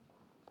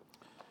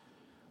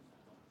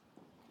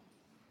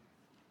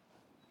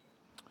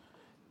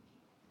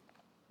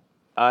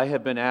I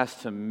have been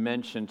asked to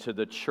mention to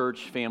the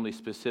church family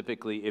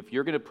specifically, if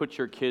you're going to put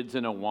your kids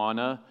in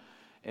Awana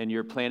and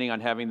you're planning on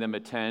having them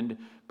attend,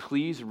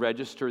 please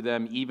register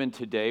them even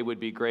today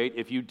would be great.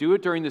 If you do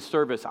it during the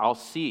service, I'll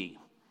see.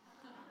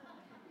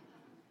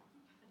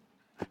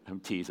 I'm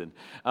teasing.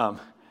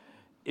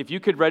 If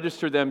you could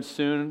register them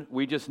soon,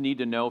 we just need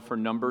to know for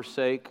numbers'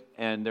 sake.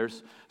 And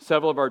there's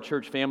several of our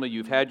church family,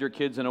 you've had your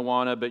kids in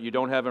Awana, but you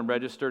don't have them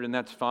registered, and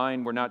that's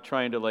fine. We're not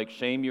trying to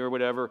shame you or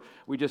whatever.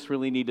 We just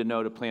really need to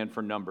know to plan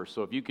for numbers.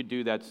 So if you could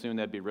do that soon,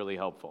 that'd be really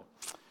helpful.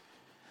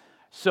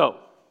 So,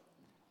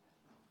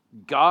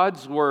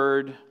 God's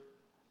Word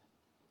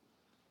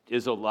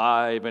is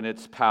alive and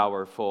it's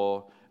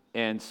powerful.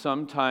 And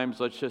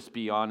sometimes, let's just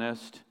be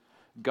honest,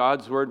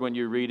 God's Word, when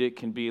you read it,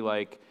 can be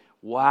like,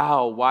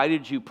 wow, why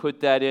did you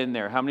put that in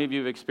there? How many of you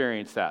have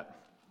experienced that?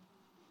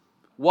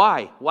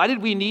 Why? Why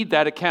did we need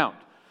that account?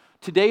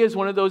 Today is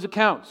one of those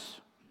accounts.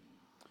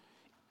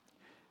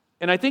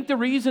 And I think the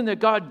reason that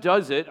God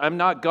does it, I'm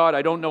not God,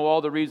 I don't know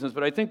all the reasons,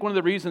 but I think one of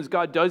the reasons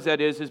God does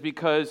that is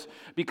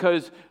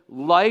because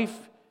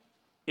life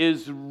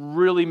is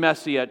really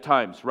messy at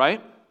times,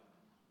 right?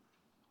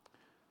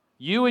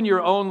 You in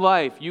your own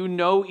life, you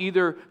know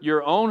either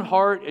your own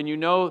heart and you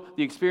know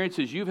the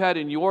experiences you've had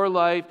in your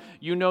life,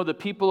 you know the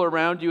people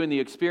around you and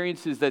the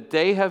experiences that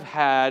they have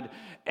had,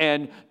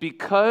 and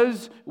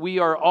because we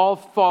are all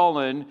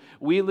fallen,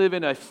 we live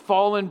in a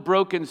fallen,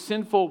 broken,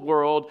 sinful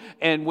world,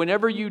 and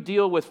whenever you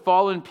deal with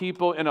fallen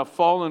people in a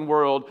fallen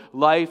world,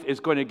 life is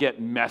going to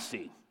get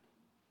messy.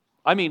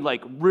 I mean,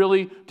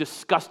 really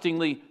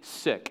disgustingly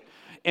sick.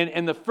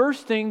 And the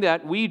first thing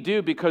that we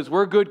do, because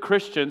we're good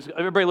Christians,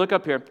 everybody look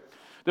up here.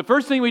 The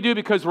first thing we do,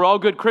 because we're all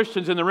good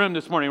Christians in the room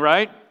this morning,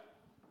 right?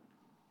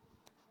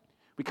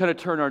 We kind of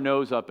turn our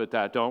nose up at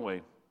that, don't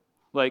we?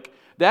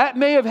 That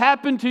may have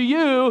happened to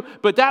you,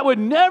 but that would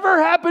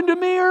never happen to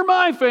me or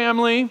my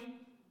family.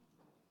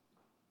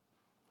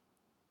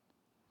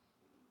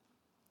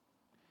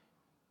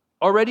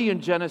 Already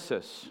in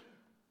Genesis,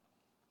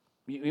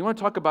 you want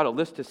to talk about a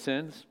list of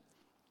sins?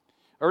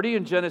 Already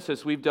in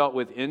Genesis, we've dealt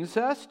with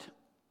incest,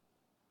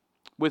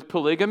 with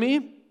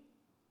polygamy,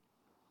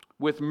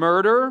 with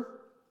murder,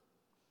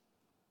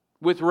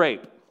 with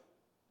rape.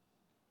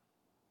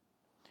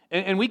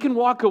 And we can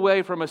walk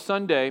away from a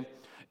Sunday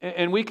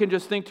and we can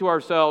just think to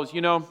ourselves,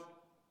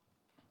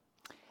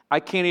 I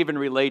can't even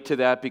relate to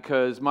that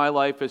because my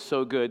life is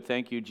so good.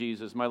 Thank you,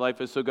 Jesus. My life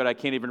is so good, I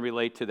can't even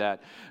relate to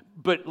that.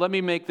 But let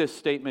me make this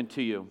statement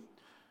to you.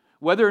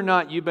 Whether or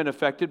not you've been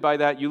affected by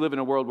that, you live in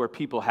a world where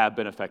people have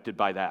been affected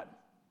by that.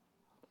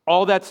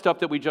 All that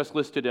stuff that we just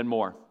listed and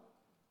more.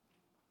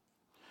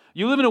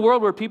 You live in a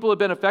world where people have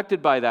been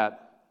affected by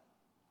that.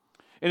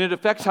 And it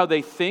affects how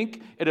they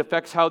think, it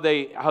affects how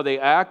they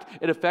act,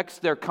 it affects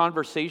their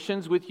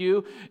conversations with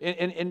you,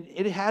 and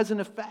it has an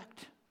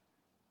effect.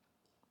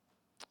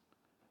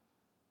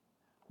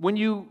 When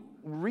you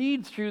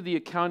read through the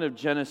account of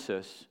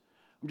Genesis,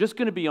 I'm just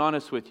going to be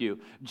honest with you,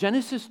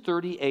 Genesis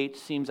 38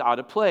 seems out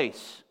of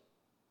place.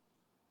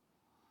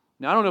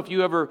 Now, I don't know if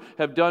you ever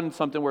have done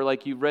something where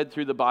you've read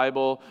through the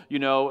Bible,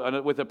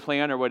 with a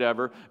plan or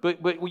whatever,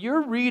 but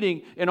you're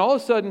reading, and all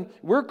of a sudden,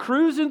 we're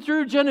cruising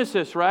through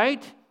Genesis,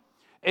 right?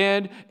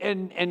 And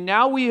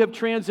now we have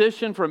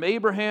transitioned from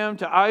Abraham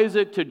to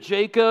Isaac to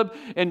Jacob,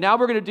 and now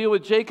we're going to deal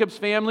with Jacob's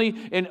family,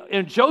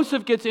 and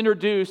Joseph gets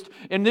introduced,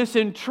 and this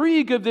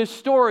intrigue of this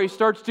story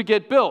starts to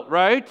get built,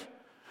 right?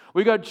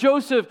 We got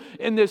Joseph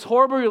in this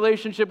horrible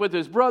relationship with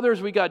his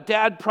brothers. We got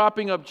dad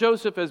propping up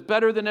Joseph as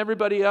better than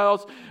everybody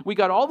else. We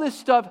got all this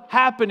stuff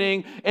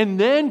happening, and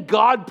then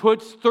God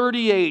puts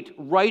 38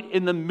 right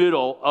in the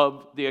middle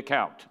of the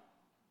account.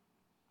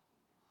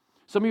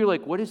 Some of you are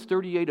like, what is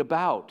 38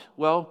 about?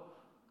 Well,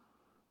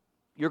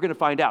 you're going to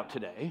find out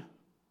today.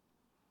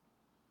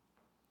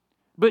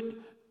 But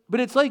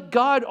it's like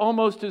God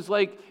almost is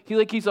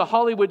he's a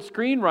Hollywood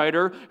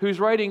screenwriter who's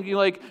writing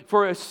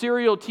for a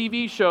serial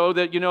TV show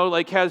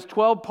that has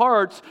 12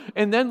 parts,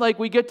 and then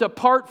we get to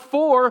part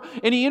 4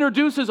 and he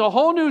introduces a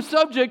whole new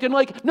subject and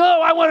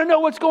no, I want to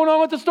know what's going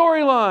on with the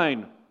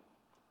storyline.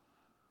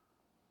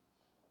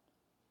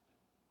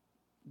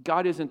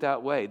 God isn't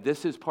that way.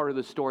 This is part of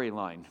the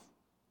storyline.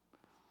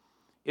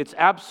 It's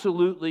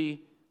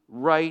absolutely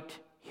right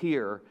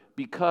here,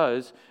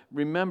 because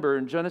remember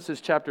in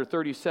Genesis chapter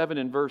 37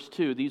 and verse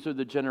 2, these are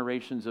the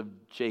generations of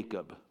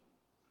Jacob.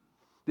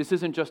 This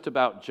isn't just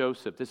about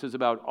Joseph. This is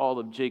about all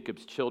of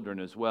Jacob's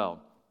children as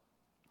well.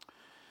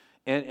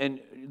 And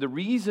the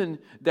reason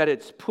that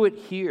it's put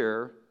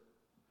here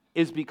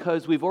is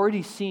because we've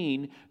already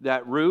seen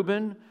that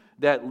Reuben,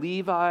 that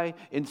Levi,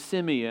 and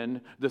Simeon,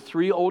 the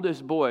 3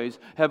 oldest boys,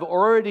 have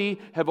already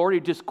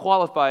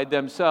disqualified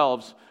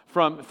themselves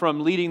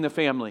from leading the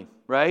family,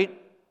 right?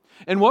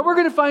 And what we're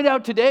going to find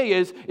out today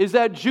is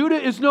that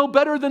Judah is no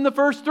better than the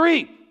first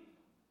 3.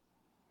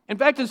 In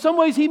fact, in some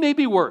ways, he may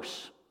be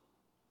worse.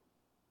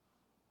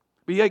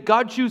 But yet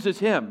God chooses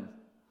him.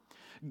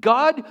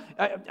 God,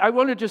 I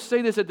want to just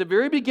say this at the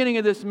very beginning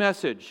of this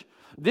message.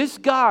 This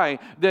guy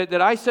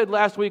that I said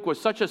last week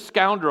was such a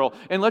scoundrel,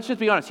 and let's just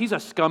be honest, he's a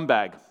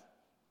scumbag.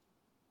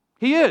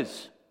 He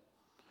is.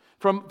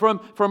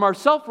 From our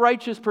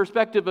self-righteous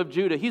perspective of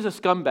Judah, he's a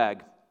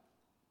scumbag.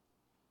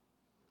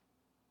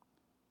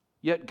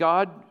 Yet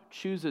God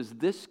chooses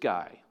this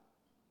guy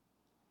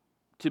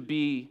to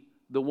be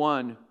the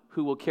one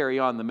who will carry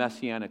on the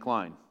messianic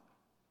line.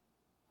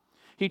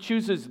 He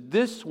chooses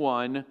this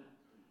one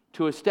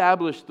to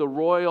establish the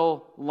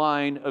royal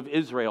line of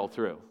Israel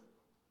through.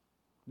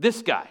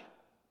 This guy.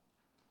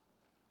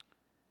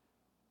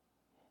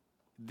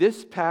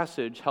 This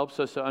passage helps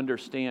us to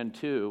understand,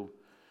 too,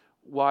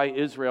 why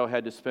Israel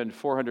had to spend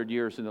 400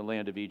 years in the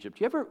land of Egypt.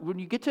 When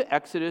you get to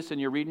Exodus and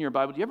you're reading your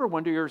Bible, do you ever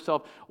wonder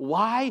yourself,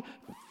 why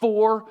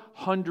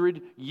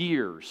 400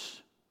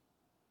 years?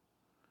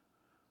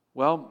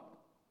 Well,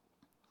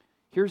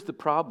 here's the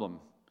problem.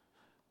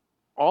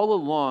 All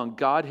along,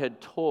 God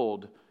had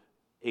told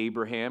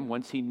Abraham,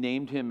 once he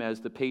named him as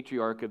the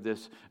patriarch of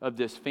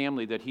this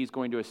family that he's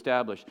going to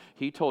establish.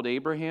 He told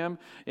Abraham,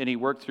 and he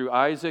worked through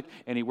Isaac,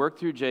 and he worked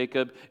through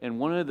Jacob, and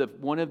one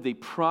of the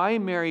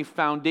primary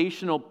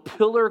foundational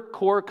pillar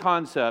core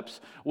concepts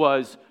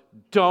was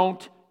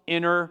don't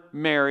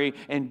intermarry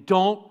and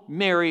don't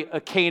marry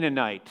a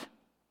Canaanite.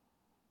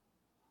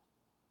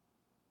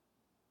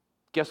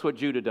 Guess what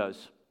Judah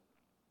does?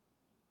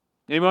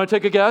 Anyone want to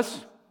take a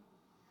guess?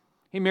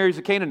 He marries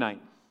a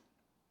Canaanite.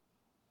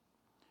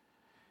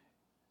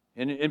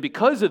 And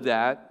because of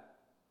that,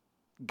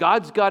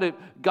 God's got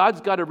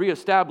to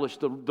reestablish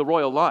the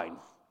royal line.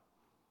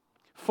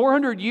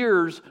 400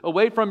 years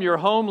away from your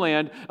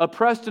homeland,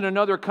 oppressed in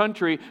another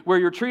country where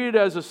you're treated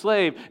as a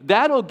slave,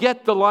 that'll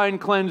get the line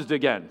cleansed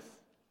again.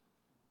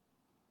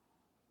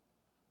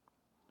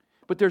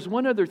 But there's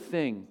one other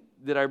thing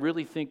that I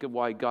really think of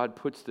why God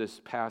puts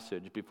this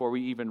passage, before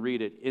we even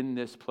read it, in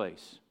this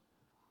place.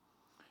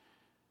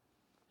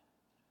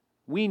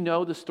 We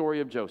know the story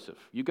of Joseph.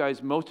 You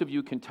guys, most of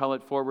you can tell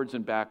it forwards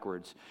and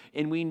backwards.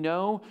 And we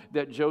know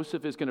that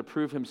Joseph is going to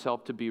prove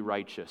himself to be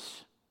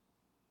righteous.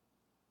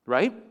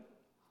 Right?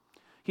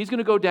 He's going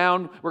to go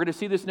down. We're going to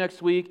see this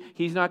next week.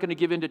 He's not going to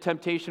give in to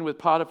temptation with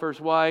Potiphar's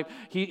wife.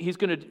 He's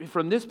going to,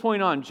 from this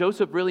point on,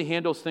 Joseph really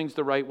handles things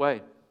the right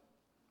way.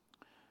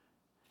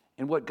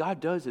 And what God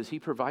does is he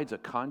provides a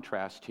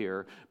contrast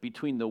here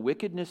between the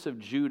wickedness of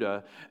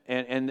Judah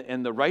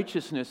and the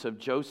righteousness of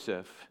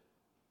Joseph.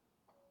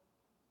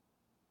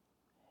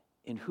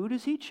 And who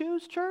does he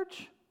choose,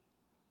 church,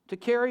 to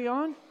carry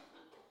on?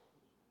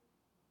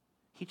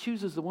 He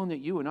chooses the one that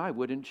you and I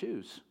wouldn't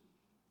choose.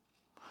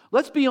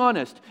 Let's be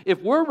honest.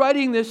 If we're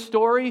writing this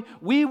story,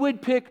 we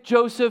would pick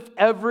Joseph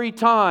every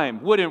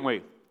time, wouldn't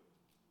we?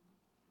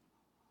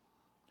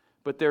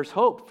 But there's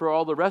hope for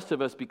all the rest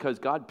of us because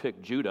God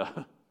picked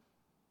Judah.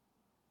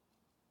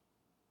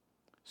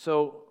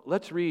 So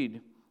let's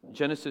read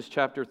Genesis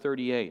chapter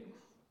 38.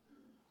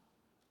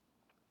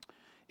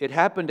 It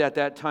happened at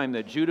that time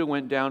that Judah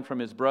went down from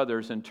his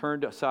brothers and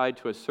turned aside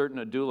to a certain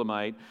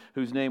Adullamite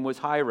whose name was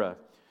Hira.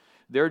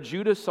 There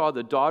Judah saw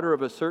the daughter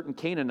of a certain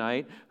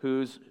Canaanite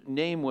whose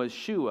name was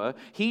Shua.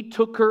 He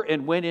took her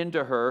and went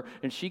into her,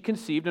 and she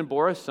conceived and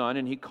bore a son,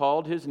 and he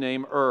called his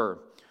name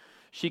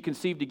She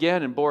conceived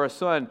again and bore a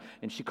son,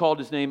 and she called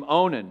his name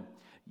Onan.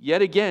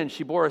 Yet again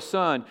she bore a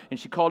son, and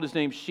she called his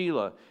name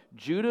Shelah.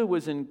 Judah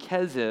was in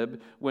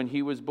Kezib when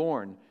he was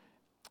born.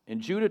 And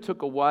Judah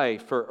took a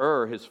wife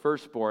for his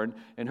firstborn,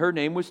 and her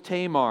name was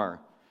Tamar.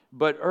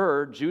 But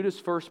Judah's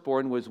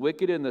firstborn, was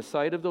wicked in the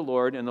sight of the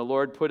Lord, and the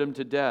Lord put him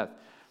to death.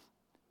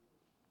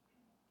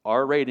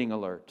 R rating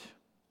alert.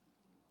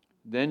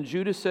 Then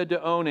Judah said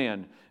to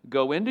Onan,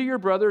 "Go into your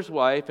brother's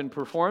wife and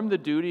perform the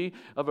duty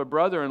of a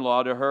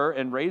brother-in-law to her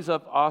and raise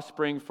up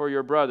offspring for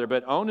your brother."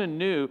 But Onan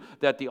knew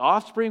that the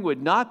offspring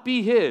would not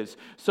be his.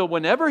 So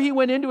whenever he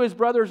went into his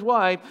brother's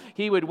wife,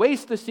 he would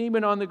waste the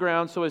semen on the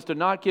ground so as to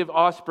not give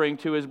offspring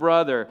to his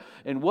brother.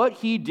 And what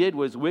he did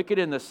was wicked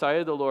in the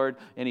sight of the Lord,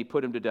 and he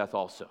put him to death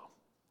also.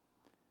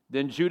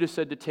 Then Judah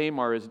said to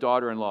Tamar, his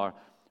daughter-in-law,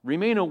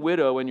 "Remain a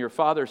widow in your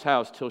father's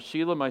house till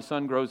Shelah my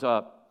son grows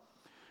up."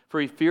 For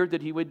he feared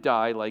that he would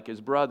die like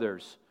his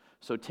brothers.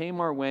 So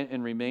Tamar went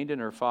and remained in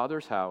her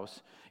father's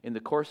house. In the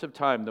course of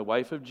time, the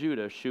wife of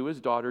Judah,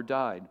 Shua's daughter,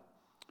 died.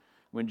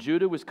 When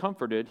Judah was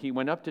comforted, he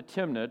went up to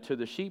Timnah to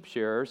the sheep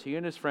shearers, he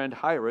and his friend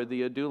Hira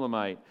the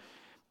Adullamite.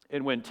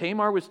 And when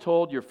Tamar was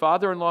told, "Your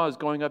father-in-law is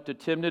going up to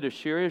Timnah to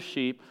shear his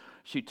sheep,"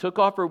 she took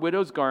off her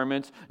widow's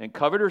garments and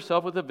covered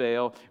herself with a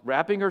veil,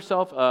 wrapping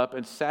herself up,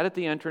 and sat at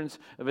the entrance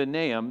of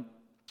Enaim,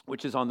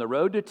 which is on the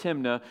road to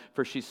Timnah,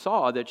 for she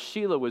saw that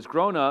Shelah was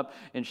grown up,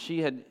 and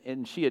she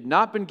had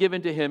not been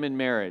given to him in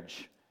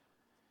marriage.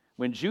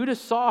 When Judah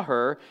saw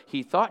her,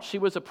 he thought she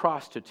was a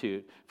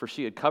prostitute, for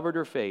she had covered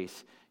her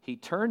face. He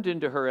turned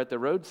into her at the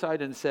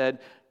roadside and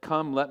said,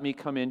 "Come, let me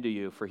come into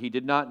you," for he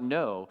did not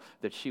know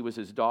that she was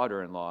his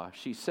daughter-in-law.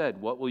 She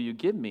said, "What will you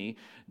give me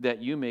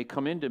that you may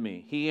come into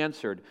me?" He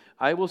answered,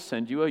 "I will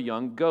send you a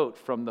young goat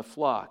from the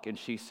flock." And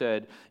she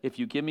said, "If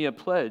you give me a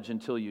pledge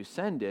until you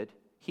send it."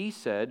 He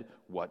said,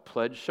 "What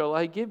pledge shall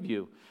I give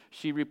you?"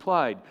 She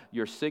replied,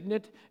 your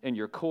signet and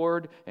your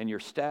cord and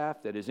your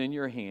staff that is in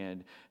your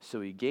hand.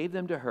 So he gave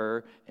them to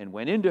her and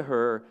went into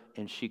her,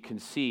 and she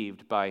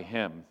conceived by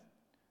him.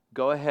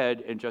 Go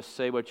ahead and just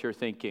say what you're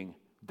thinking.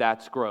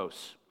 That's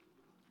gross.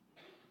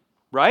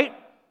 Right?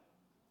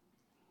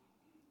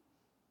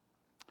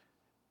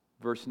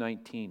 Verse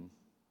 19.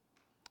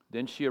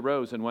 Then she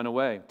arose and went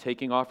away.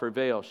 Taking off her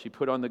veil, she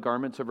put on the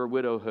garments of her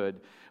widowhood.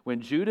 When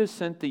Judah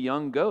sent the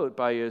young goat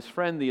by his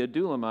friend the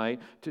Adullamite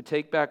to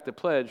take back the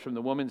pledge from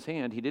the woman's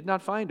hand, he did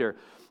not find her.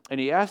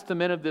 And he asked the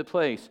men of the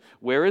place,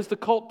 where is the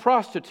cult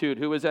prostitute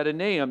who was at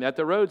Enaim at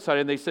the roadside?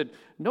 And they said,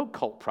 no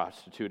cult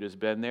prostitute has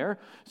been there.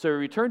 So he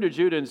returned to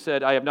Judah and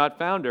said, I have not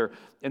found her.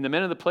 And the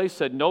men of the place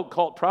said, no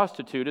cult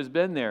prostitute has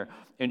been there.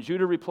 And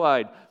Judah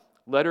replied,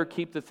 let her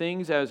keep the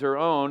things as her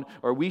own,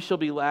 or we shall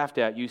be laughed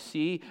at. You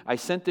see, I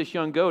sent this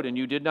young goat, and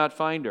you did not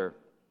find her.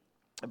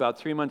 About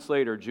 3 months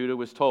later, Judah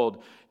was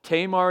told,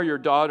 Tamar, your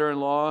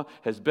daughter-in-law,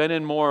 has been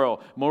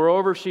immoral.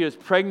 Moreover, she is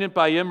pregnant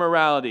by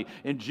immorality.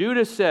 And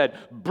Judah said,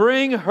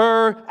 bring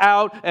her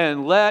out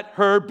and let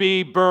her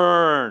be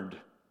burned.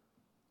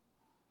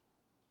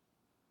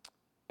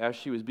 As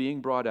she was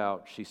being brought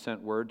out, she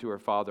sent word to her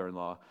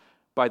father-in-law,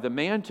 by the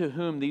man to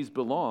whom these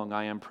belong,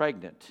 I am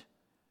pregnant.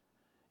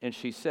 And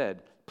she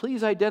said,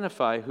 please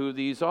identify who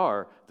these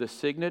are, the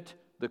signet,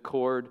 the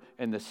cord,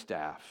 and the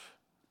staff.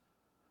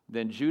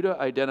 Then Judah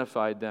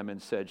identified them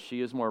and said, she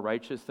is more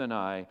righteous than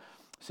I,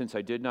 since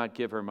I did not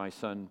give her to my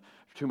son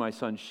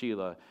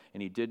Shelah,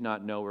 and he did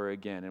not know her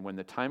again. And when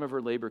the time of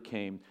her labor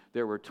came,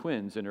 there were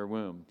twins in her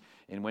womb.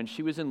 And when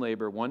she was in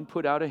labor, one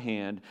put out a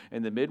hand,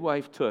 and the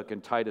midwife took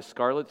and tied a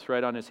scarlet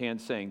thread on his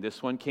hand, saying,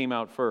 this one came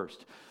out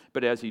first.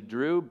 But as he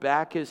drew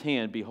back his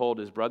hand, behold,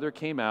 his brother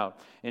came out,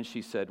 and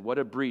she said, what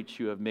a breach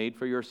you have made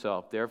for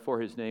yourself. Therefore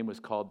his name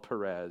was called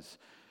Perez.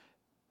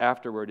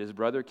 Afterward, his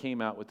brother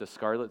came out with the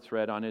scarlet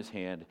thread on his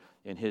hand,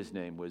 and his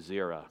name was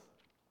Zerah.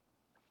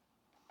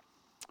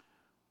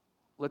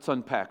 Let's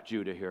unpack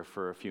Judah here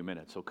for a few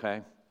minutes,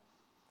 okay?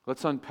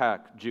 Let's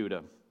unpack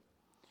Judah.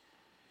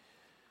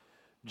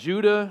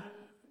 Judah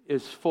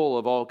is full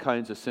of all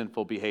kinds of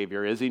sinful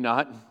behavior, is he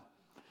not?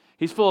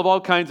 He's full of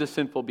all kinds of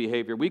sinful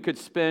behavior. We could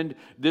spend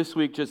this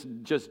week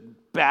just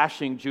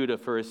bashing Judah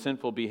for his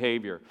sinful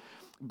behavior.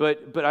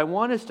 But I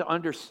want us to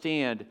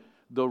understand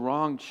the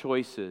wrong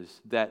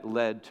choices that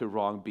led to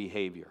wrong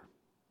behavior.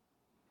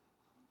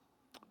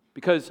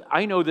 Because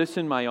I know this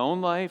in my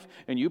own life,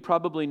 and you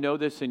probably know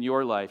this in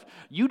your life.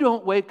 You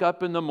don't wake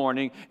up in the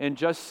morning and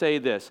just say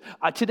this,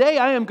 today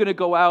I am going to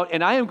go out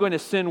and I am going to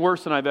sin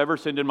worse than I've ever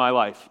sinned in my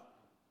life.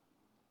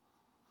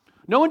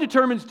 No one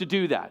determines to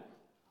do that.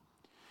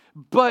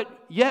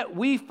 But yet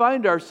we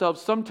find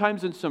ourselves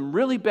sometimes in some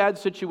really bad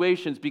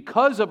situations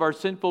because of our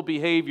sinful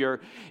behavior,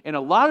 and a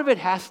lot of it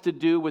has to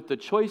do with the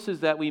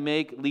choices that we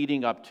make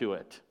leading up to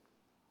it.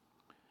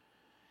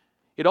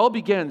 It all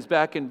begins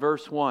back in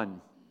verse 1.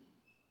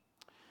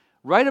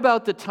 Right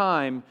about the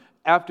time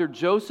after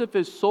Joseph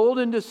is sold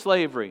into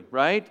slavery,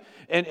 right?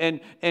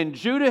 And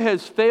Judah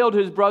has failed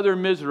his brother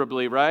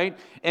miserably, right?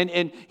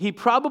 And he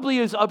probably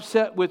is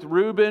upset with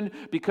Reuben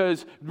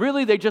because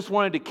really they just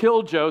wanted to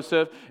kill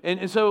Joseph.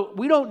 And so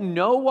we don't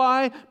know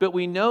why, but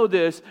we know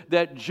this,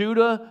 that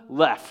Judah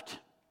left.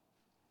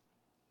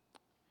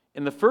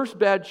 And the first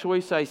bad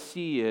choice I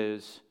see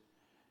is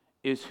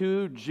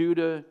who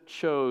Judah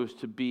chose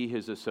to be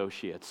his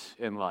associates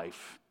in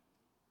life.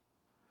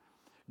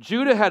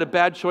 Judah had a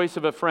bad choice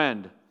of a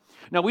friend.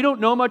 Now, we don't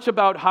know much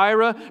about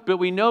Hira, but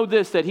we know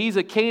this, that he's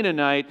a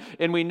Canaanite,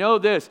 and we know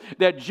this,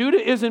 that Judah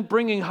isn't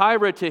bringing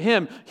Hira to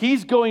him.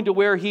 He's going to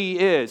where he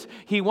is.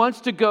 He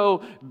wants to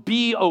go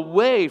be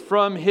away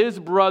from his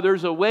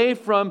brothers, away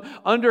from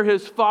under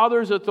his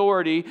father's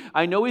authority.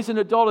 I know he's an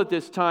adult at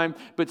this time,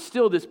 but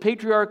still, this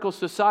patriarchal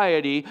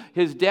society,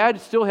 his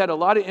dad still had a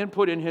lot of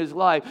input in his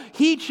life.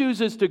 He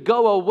chooses to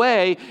go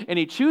away, and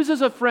he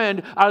chooses a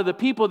friend out of the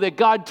people that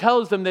God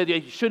tells them that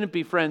he shouldn't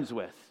be friends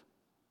with.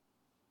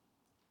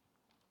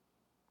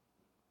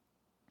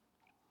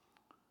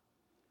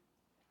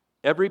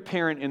 Every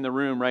parent in the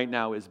room right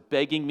now is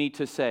begging me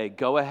to say,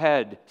 go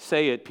ahead,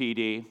 say it,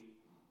 PD.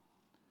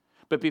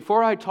 But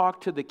before I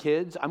talk to the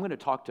kids, I'm going to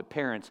talk to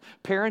parents.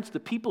 Parents,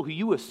 the people who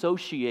you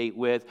associate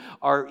with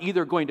are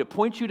either going to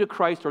point you to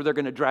Christ or they're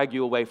going to drag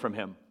you away from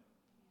Him.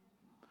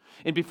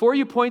 And before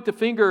you point the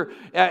finger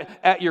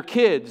at your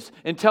kids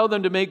and tell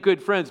them to make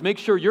good friends, make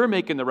sure you're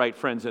making the right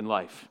friends in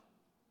life.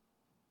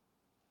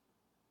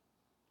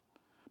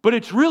 But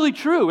it's really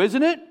true,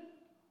 isn't it?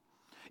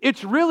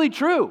 It's really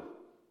true.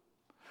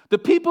 The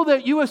people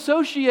that you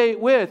associate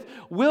with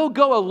will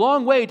go a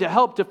long way to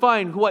help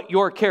define what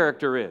your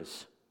character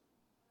is.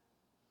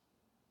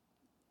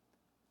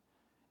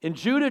 And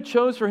Judah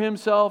chose for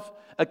himself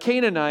a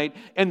Canaanite,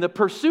 and the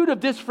pursuit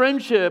of this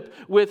friendship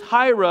with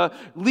Hira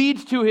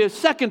leads to his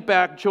second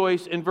bad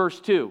choice in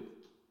verse 2.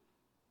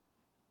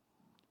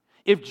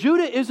 If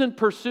Judah isn't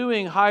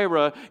pursuing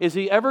Hira, is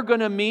he ever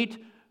going to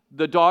meet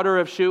the daughter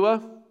of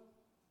Shua?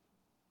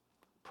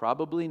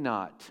 Probably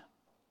not.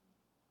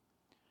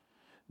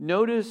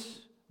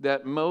 Notice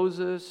that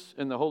Moses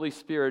and the Holy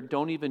Spirit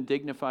don't even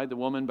dignify the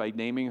woman by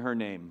naming her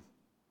name.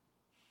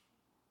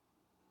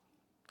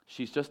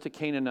 She's just a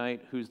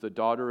Canaanite who's the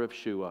daughter of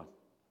Shua.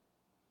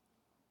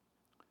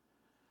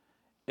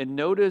 And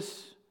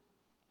notice,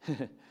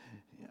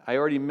 I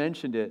already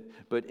mentioned it,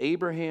 but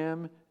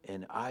Abraham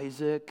and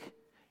Isaac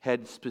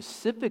had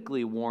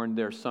specifically warned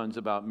their sons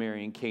about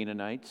marrying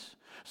Canaanites.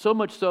 So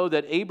much so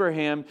that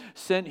Abraham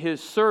sent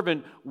his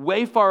servant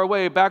way far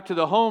away back to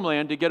the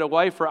homeland to get a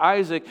wife for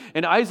Isaac.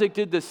 And Isaac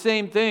did the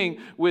same thing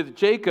with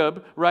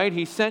Jacob, right?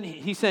 He sent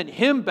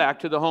him back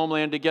to the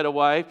homeland to get a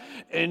wife.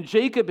 And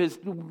Jacob is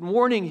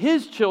warning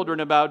his children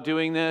about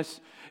doing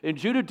this. And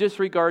Judah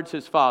disregards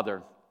his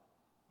father.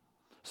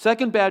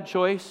 Second bad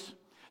choice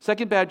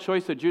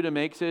that Judah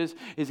makes is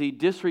he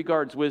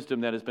disregards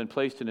wisdom that has been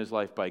placed in his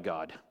life by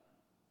God.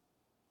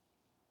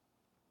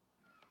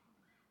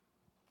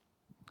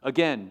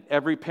 Again,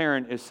 every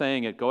parent is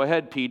saying it. Go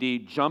ahead,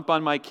 PD, jump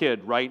on my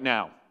kid right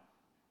now.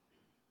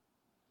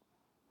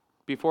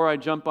 Before I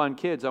jump on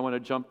kids, I want to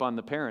jump on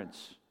the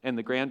parents and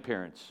the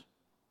grandparents.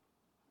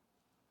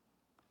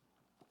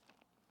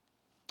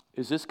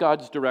 Is this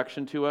God's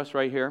direction to us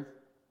right here?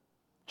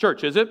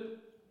 Church, is it?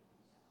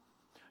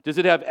 Does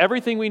it have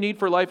everything we need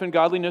for life and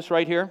godliness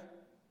right here?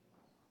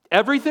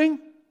 Everything?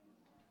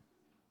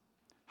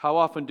 How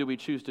often do we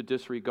choose to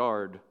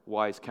disregard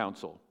wise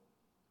counsel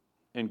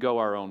and go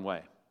our own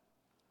way?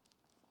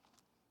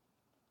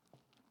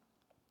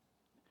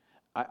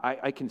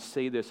 I can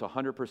say this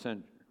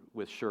 100%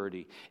 with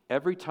surety.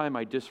 Every time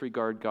I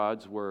disregard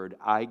God's word,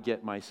 I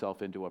get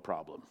myself into a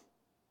problem.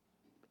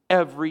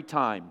 Every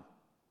time.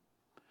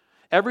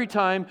 Every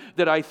time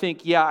that I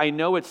think, yeah, I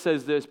know it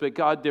says this, but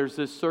God, there's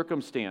this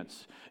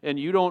circumstance, and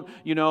you don't,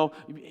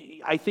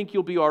 I think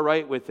you'll be all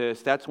right with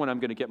this, that's when I'm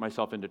going to get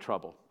myself into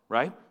trouble,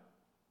 right?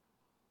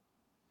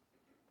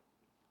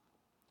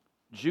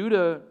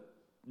 Judah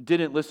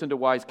didn't listen to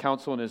wise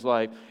counsel in his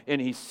life, and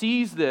he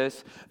sees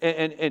this,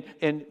 and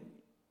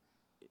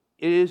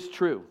it is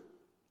true.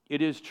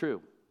 It is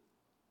true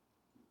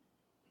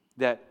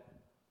that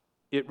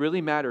it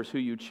really matters who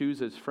you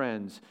choose as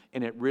friends,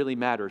 and it really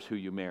matters who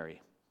you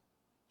marry.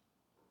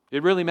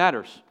 It really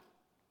matters.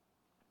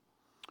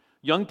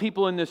 Young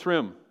people in this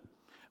room,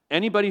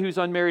 anybody who's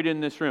unmarried in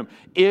this room,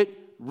 it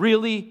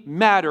really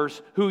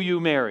matters who you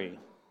marry.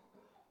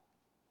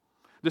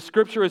 The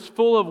scripture is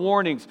full of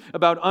warnings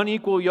about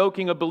unequal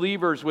yoking of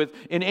believers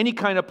in any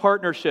kind of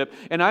partnership.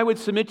 And I would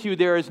submit to you,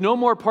 there is no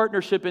more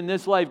partnership in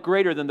this life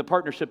greater than the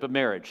partnership of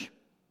marriage.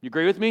 You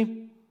agree with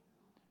me?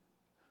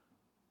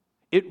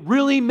 It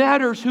really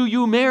matters who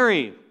you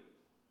marry.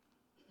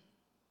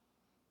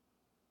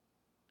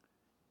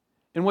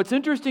 And what's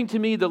interesting to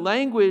me, the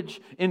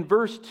language in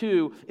verse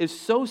 2 is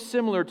so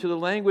similar to the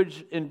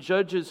language in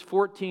Judges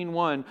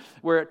 14:1,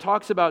 where it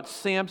talks about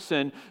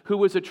Samson, who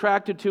was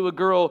attracted to a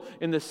girl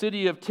in the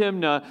city of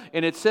Timnah,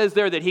 and it says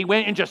there that he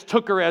went and just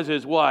took her as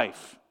his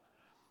wife.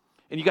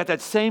 And you got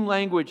that same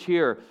language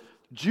here.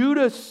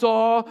 Judah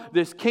saw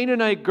this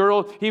Canaanite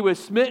girl, he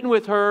was smitten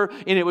with her,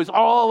 and it was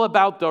all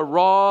about the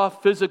raw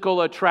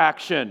physical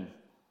attraction.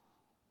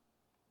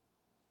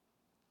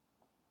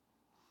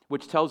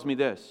 Which tells me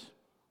this.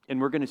 And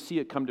we're going to see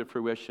it come to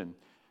fruition.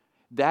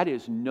 That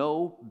is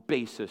no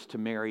basis to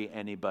marry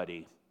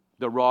anybody.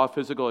 The raw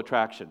physical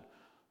attraction.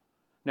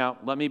 Now,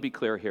 let me be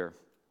clear here.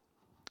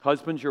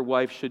 Husbands, your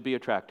wife should be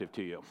attractive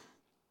to you.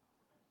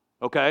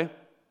 Okay?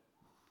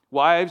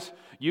 Wives,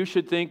 you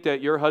should think that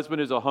your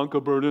husband is a hunk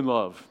of burning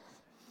love.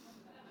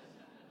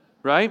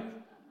 Right?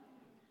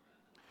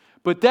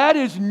 But that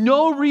is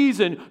no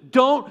reason.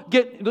 I'm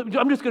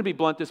just going to be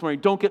blunt this morning.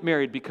 Don't get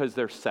married because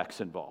there's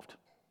sex involved.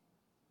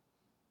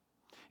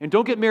 And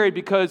don't get married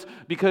because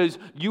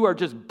you are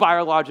just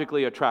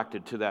biologically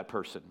attracted to that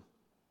person.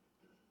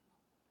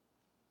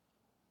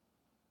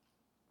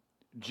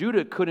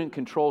 Judah couldn't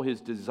control his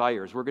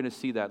desires. We're going to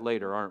see that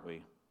later, aren't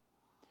we?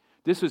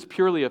 This was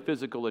purely a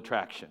physical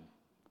attraction.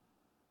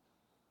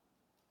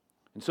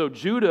 And so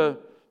Judah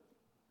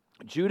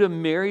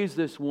marries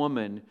this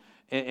woman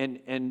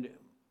and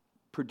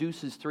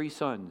produces 3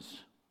 sons.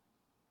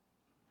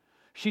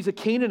 She's a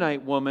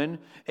Canaanite woman,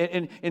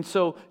 and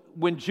so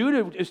when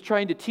Judah is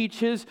trying to teach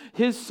his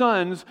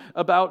sons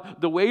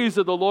about the ways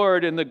of the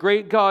Lord and the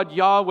great God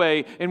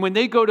Yahweh, and when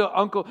they go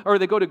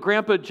to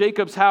Grandpa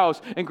Jacob's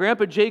house, and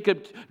Grandpa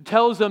Jacob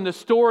tells them the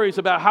stories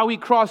about how he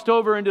crossed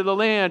over into the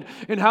land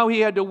and how he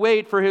had to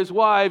wait for his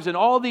wives and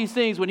all these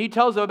things, when he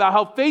tells them about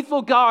how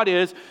faithful God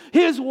is,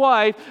 his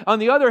wife, on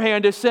the other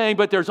hand, is saying,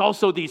 but there's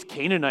also these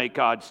Canaanite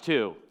gods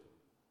too.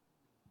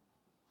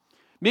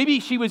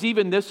 Maybe she was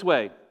even this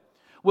way.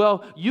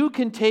 Well, you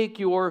can take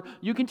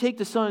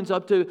the sons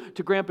up to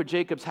Grandpa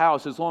Jacob's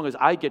house as long as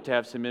I get to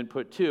have some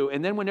input too.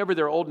 And then whenever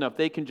they're old enough,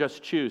 they can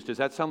just choose. Does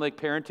that sound like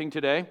parenting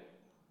today?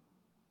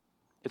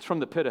 It's from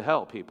the pit of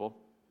hell, people.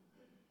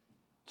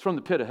 It's from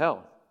the pit of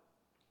hell.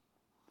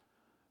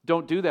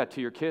 Don't do that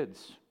to your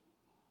kids.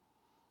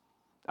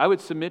 I would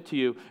submit to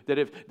you that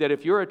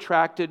if you're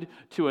attracted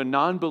to a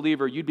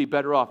non-believer, you'd be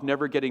better off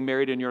never getting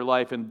married in your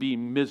life and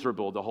being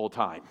miserable the whole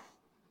time.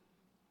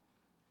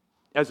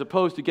 as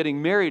opposed to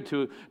getting married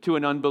to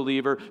an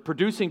unbeliever,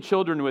 producing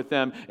children with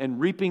them, and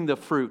reaping the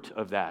fruit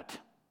of that.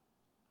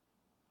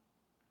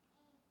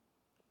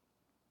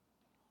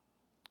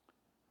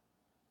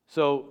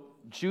 So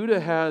Judah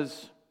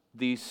has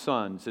these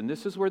sons, and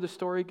this is where the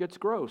story gets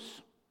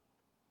gross.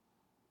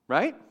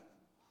 Right?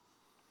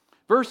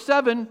 Verse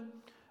 7,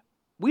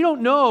 we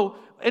don't know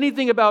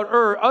anything about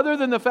other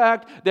than the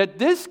fact that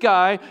this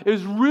guy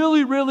is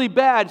really, really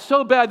bad,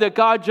 so bad that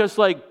God just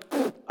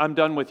I'm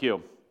done with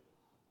you.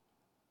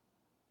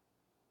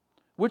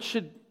 Which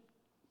should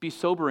be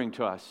sobering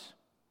to us.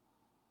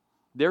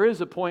 There is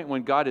a point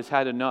when God has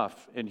had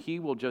enough, and He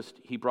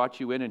brought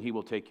you in and He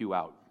will take you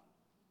out.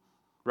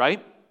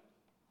 Right?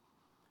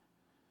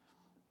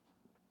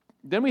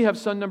 Then we have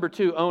son number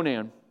 2,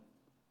 Onan.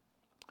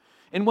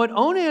 And what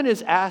Onan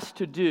is asked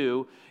to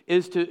do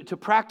is to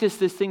practice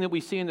this thing that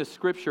we see in the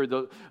scripture,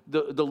 the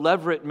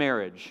levirate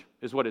marriage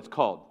is what it's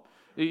called.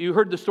 You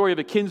heard the story of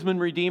a kinsman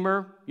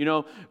redeemer,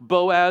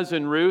 Boaz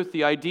and Ruth.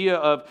 The idea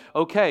of,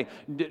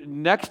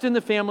 next in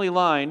the family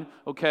line,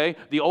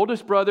 the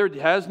oldest brother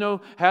has no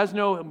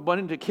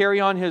one to carry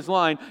on his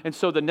line, and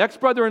so the next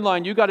brother in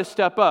line, you got to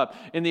step up.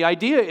 And the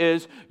idea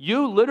is,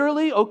 you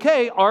literally,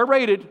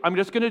 R-rated, I'm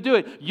just going to do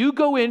it. You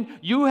go in,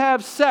 you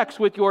have sex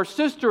with your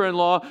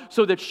sister-in-law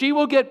so that she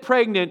will get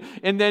pregnant,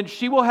 and then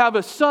she will have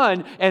a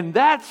son, and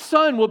that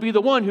son will be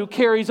the one who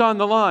carries on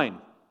the line.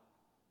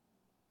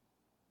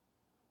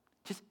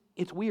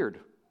 It's weird,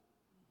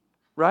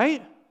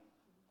 right?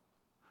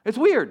 It's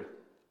weird.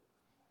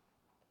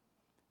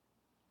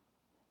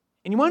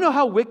 And you want to know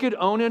how wicked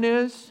Onan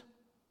is?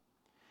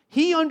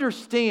 He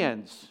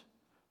understands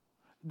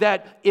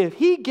that if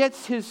he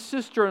gets his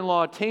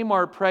sister-in-law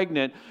Tamar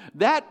pregnant,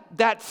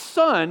 that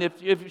son,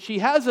 if she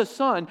has a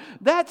son,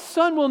 that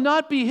son will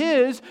not be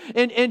his,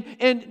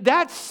 and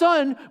that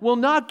son will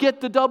not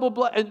get the double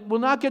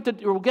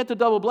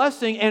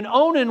blessing, and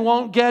Onan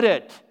won't get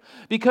it.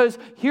 Because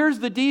here's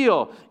the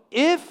deal.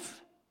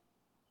 If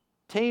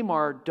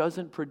Tamar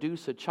doesn't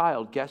produce a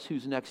child, guess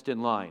who's next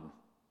in line?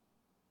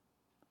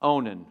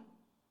 Onan.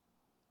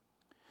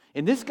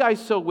 And this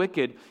guy's so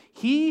wicked,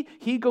 he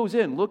goes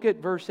in. Look at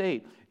verse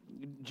 8.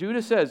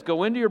 Judah says,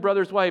 go into your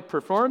brother's wife,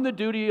 perform the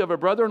duty of a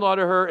brother-in-law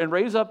to her, and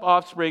raise up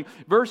offspring.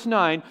 Verse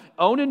 9,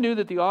 Onan knew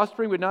that the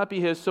offspring would not be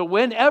his, so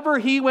whenever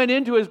he went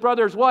into his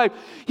brother's wife,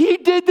 he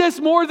did this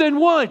more than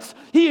once.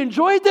 He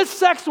enjoyed the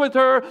sex with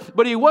her,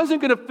 but he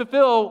wasn't going to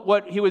fulfill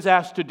what he was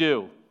asked to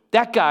do.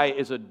 That guy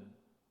is a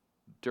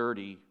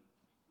dirty,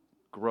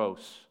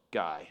 gross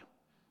guy.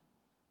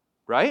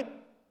 Right?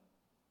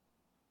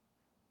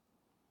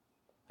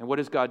 And what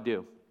does God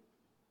do?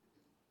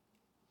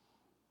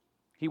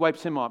 He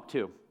wipes him off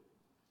too.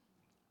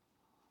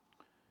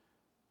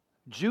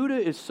 Judah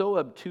is so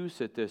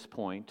obtuse at this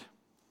point,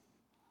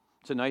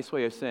 it's a nice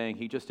way of saying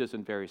he just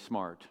isn't very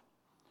smart,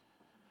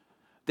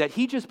 that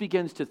he just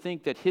begins to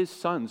think that his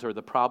sons are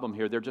the problem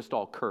here. They're just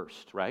all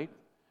cursed, right?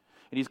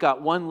 And he's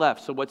got one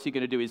left, so what's he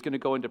going to do? He's going to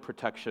go into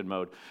protection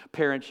mode.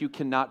 Parents, you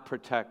cannot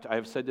protect, I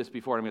have said this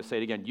before, I'm going to say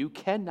it again, you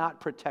cannot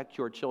protect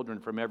your children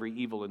from every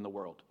evil in the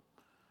world.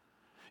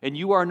 And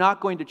you are not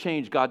going to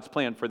change God's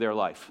plan for their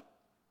life.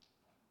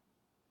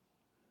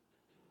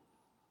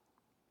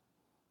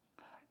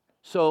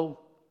 So,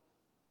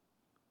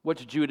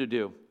 what's Judah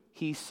do?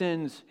 He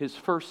sins his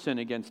first sin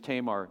against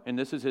Tamar, and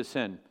this is his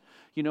sin.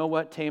 You know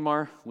what,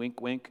 Tamar?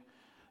 Wink, wink.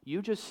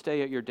 You just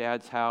stay at your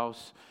dad's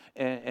house,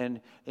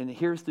 and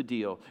here's the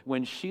deal.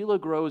 When Sheila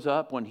grows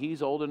up, when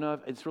he's old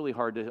enough, it's really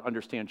hard to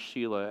understand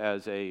Sheila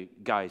as a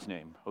guy's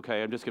name,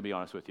 okay? I'm just going to be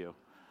honest with you.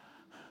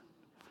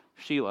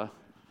 Sheila's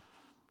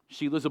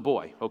a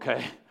boy,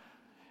 okay?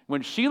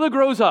 When Sheila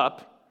grows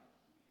up,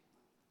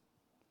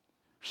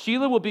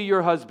 Sheila will be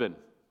your husband.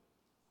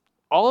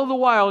 All of the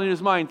while in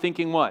his mind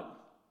thinking what?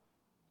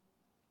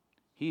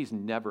 He's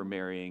never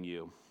marrying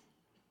you.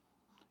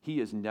 He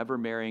is never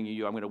marrying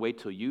you. I'm going to wait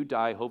till you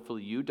die.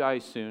 Hopefully you die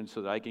soon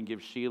so that I can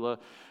give Sheila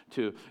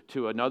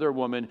to another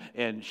woman,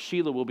 and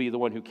Sheila will be the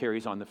one who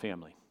carries on the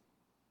family.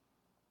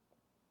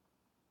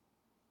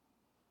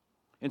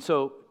 And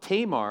so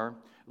Tamar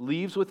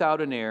leaves without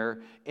an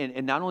heir,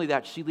 and not only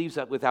that, she leaves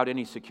without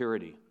any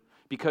security.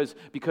 Because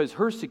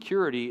her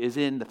security is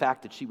in the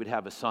fact that she would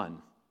have a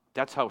son.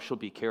 That's how she'll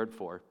be cared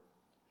for.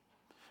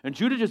 And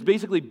Judah just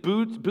basically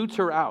boots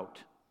her out.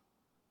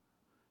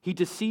 He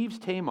deceives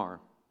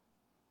Tamar.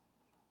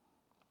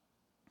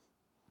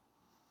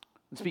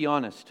 Let's be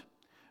honest.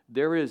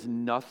 There is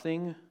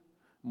nothing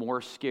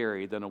more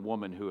scary than a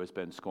woman who has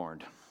been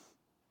scorned.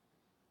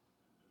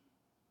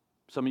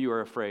 Some of you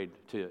are afraid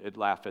to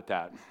laugh at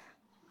that.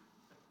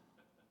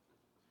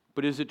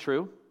 But is it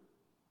true?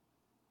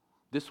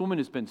 This woman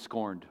has been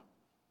scorned.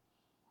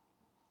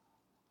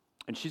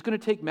 And she's going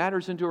to take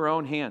matters into her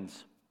own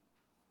hands.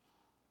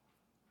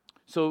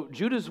 So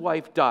Judah's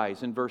wife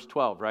dies in verse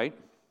 12, right?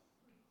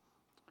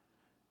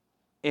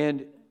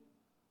 And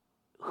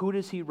who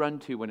does he run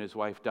to when his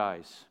wife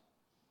dies?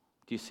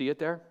 Do you see it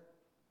there?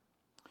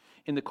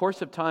 In the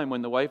course of time,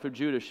 when the wife of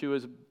Judah, she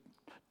was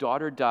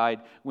daughter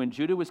died. When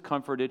Judah was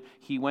comforted,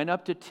 he went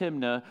up to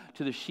Timnah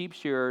to the sheep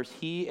shearers,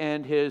 he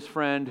and his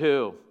friend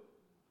who?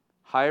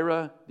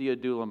 Hira the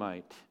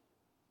Adullamite.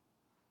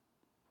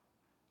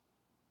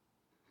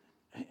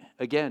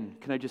 Again,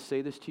 can I just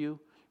say this to you?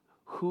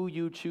 Who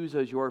you choose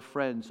as your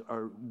friends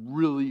are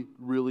really,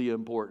 really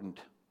important.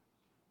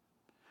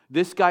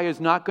 This guy is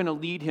not going to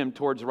lead him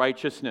towards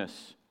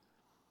righteousness.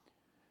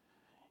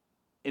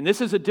 And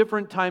this is a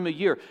different time of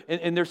year.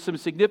 And there's some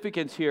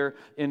significance here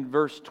in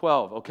verse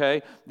 12,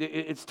 okay?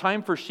 It's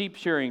time for sheep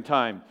shearing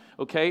time,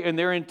 okay? And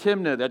they're in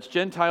Timnah, that's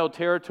Gentile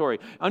territory.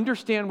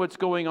 Understand what's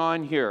going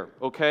on here,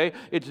 okay?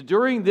 It's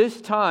during this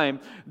time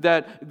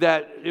that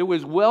it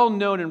was well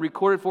known and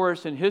recorded for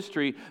us in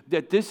history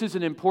that this is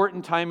an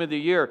important time of the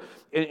year.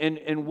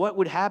 And what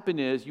would happen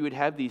is you would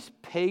have these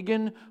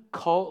pagan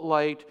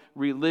cult-like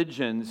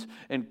religions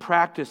and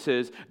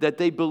practices that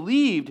they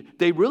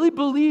really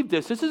believed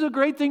this. This is a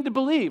great thing to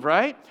believe,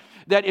 right?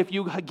 That if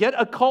you get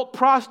a cult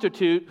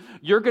prostitute,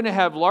 you're going to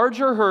have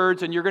larger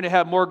herds and you're going to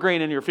have more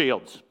grain in your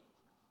fields.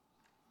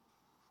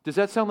 Does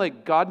that sound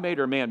like God-made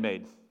or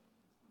man-made?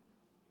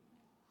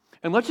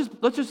 And let's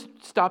just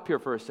stop here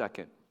for a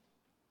second.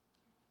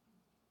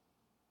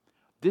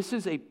 This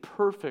is a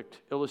perfect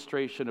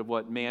illustration of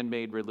what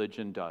man-made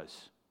religion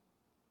does.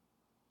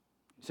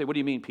 You say, what do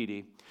you mean,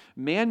 PD?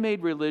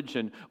 Man-made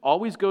religion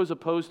always goes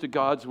opposed to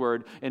God's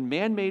word, and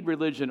man-made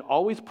religion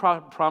always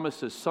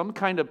promises some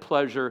kind of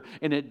pleasure,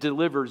 and it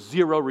delivers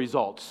zero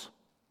results.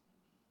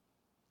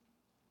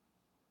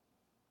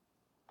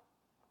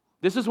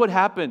 This is what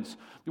happens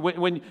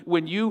when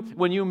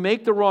you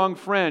make the wrong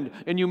friend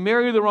and you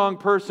marry the wrong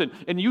person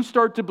and you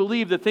start to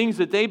believe the things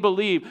that they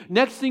believe.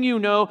 Next thing you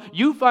know,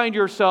 you find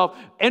yourself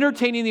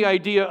entertaining the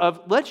idea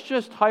of, let's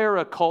just hire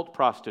a cult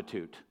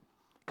prostitute.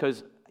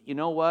 Because you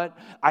know what?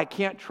 I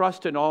can't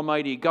trust an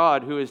almighty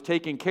God who is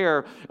taking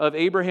care of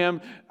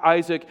Abraham,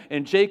 Isaac,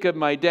 and Jacob,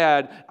 my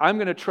dad. I'm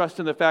going to trust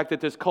in the fact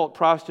that this cult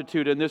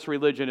prostitute and this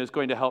religion is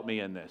going to help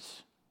me in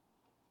this.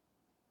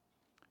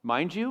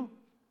 Mind you,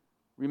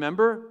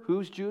 remember,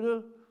 who's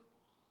Judah?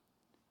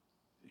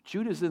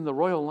 Judah's in the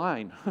royal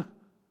line.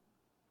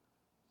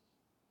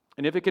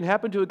 And if it can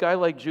happen to a guy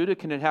like Judah,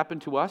 can it happen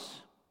to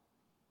us?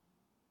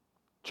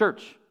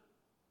 Church,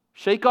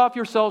 shake off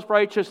your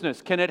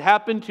self-righteousness. Can it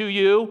happen to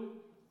you?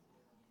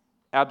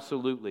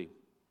 Absolutely.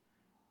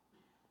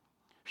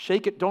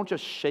 Shake it, don't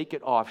just shake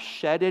it off.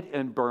 Shed it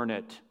and burn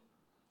it.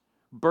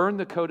 Burn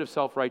the coat of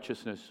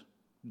self-righteousness.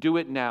 Do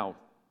it now.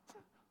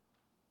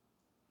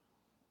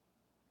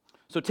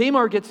 So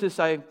Tamar gets this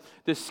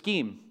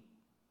scheme.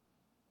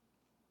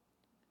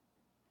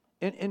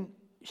 And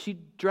she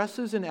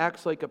dresses and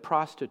acts like a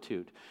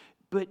prostitute.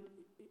 But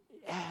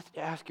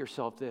ask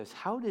yourself this.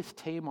 How does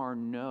Tamar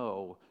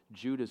know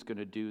Judah's going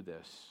to do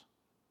this?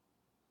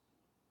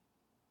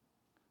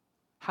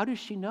 How does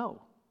she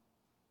know?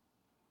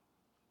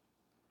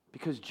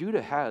 Because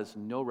Judah has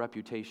no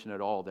reputation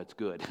at all that's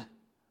good.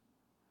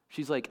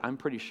 She's like, I'm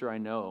pretty sure I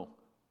know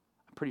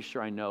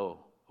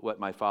what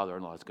my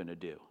father-in-law is going to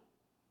do.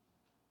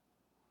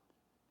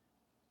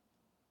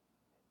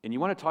 And you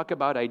want to talk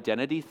about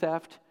identity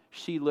theft?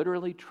 She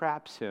literally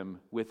traps him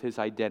with his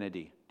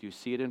identity. Do you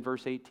see it in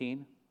verse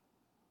 18?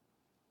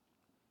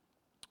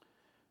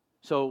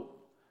 So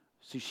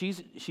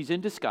she's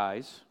in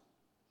disguise.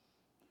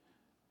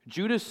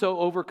 Judah's so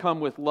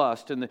overcome with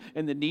lust and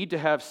the need to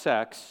have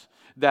sex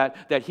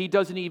that he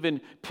doesn't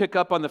even pick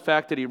up on the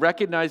fact that he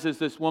recognizes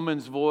this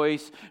woman's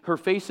voice. Her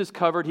face is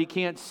covered. He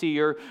can't see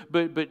her.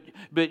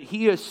 But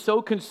he is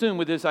so consumed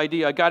with this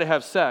idea, I got to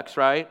have sex,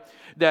 right?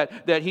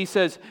 That he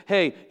says,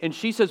 hey, and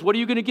she says, what are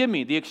you going to give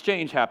me? The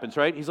exchange happens,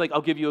 right? He's like,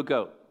 I'll give you a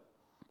goat.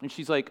 And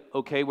she's like,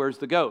 okay, where's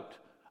the goat?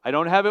 I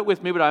don't have it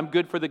with me, but I'm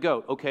good for the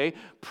goat. Okay,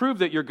 prove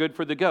that you're good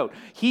for the goat.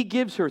 He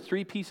gives her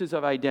 3 pieces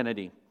of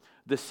identity.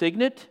 The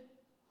signet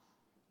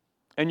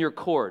and your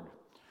cord.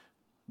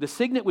 The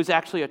signet was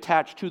actually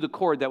attached to the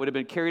cord that would have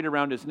been carried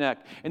around his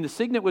neck. And the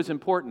signet was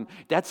important.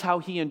 That's how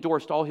he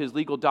endorsed all his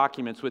legal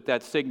documents with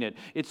that signet.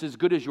 It's as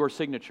good as your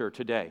signature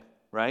today,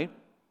 right?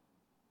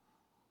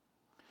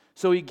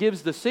 So he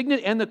gives the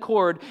signet and the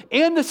cord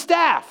and the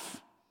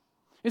staff.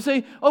 You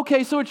say,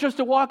 okay, so it's just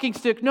a walking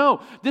stick.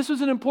 No, this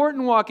was an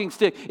important walking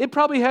stick. It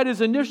probably had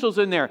his initials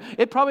in there.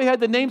 It probably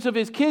had the names of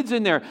his kids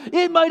in there.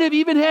 It might have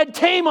even had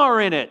Tamar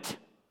in it.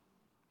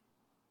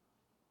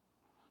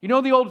 You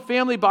know the old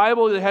family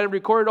Bible that had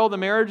recorded all the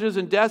marriages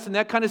and deaths and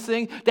that kind of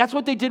thing? That's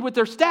what they did with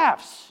their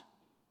staffs.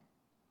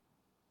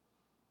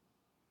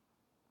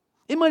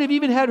 It might have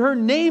even had her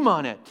name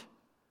on it.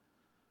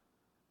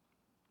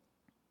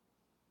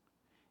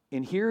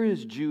 And here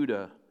is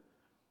Judah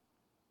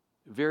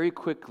very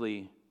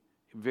quickly,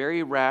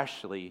 very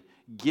rashly,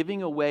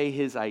 giving away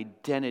his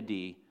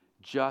identity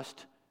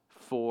just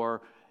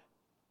for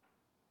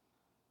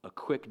a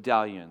quick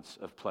dalliance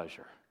of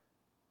pleasure.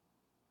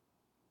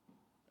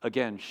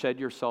 Again, shed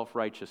your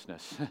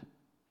self-righteousness.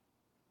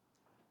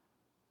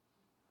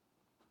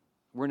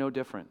 We're no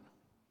different.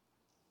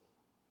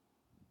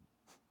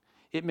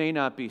 It may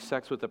not be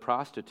sex with a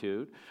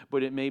prostitute,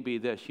 but it may be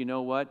this. You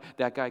know what?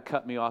 That guy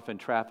cut me off in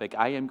traffic.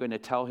 I am going to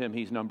tell him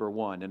he's number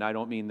one, and I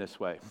don't mean this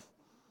way.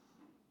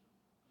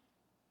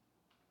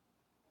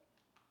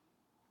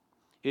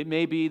 It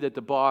may be that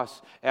the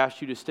boss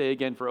asked you to stay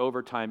again for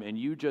overtime, and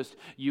you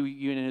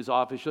in his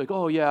office, you're like,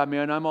 oh yeah,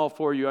 man, I'm all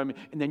for you. And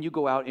then you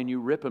go out and you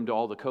rip him to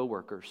all the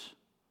coworkers.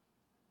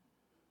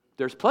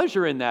 There's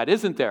pleasure in that,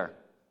 isn't there?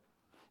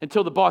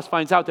 Until the boss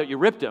finds out that you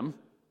ripped him,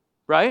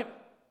 right?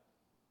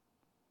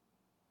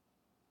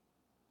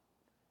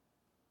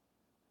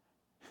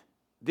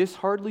 This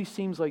hardly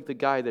seems like the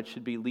guy that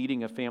should be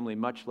leading a family,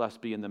 much less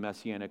be in the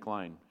Messianic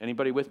line.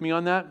 Anybody with me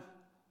on that?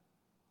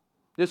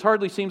 This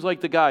hardly seems like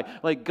the guy.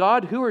 Like,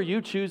 God, who are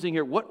you choosing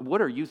here?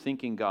 What are you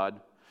thinking,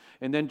 God?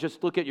 And then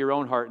just look at your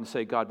own heart and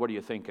say, God, what are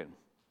you thinking?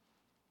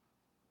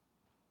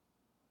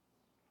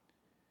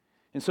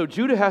 And so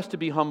Judah has to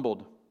be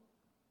humbled.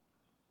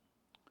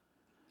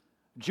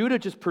 Judah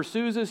just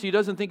pursues this. He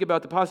doesn't think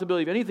about the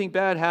possibility of anything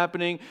bad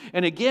happening.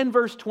 And again,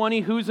 verse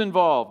 20, who's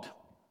involved?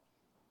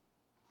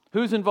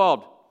 Who's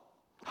involved?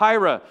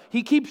 Hira.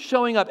 He keeps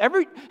showing up.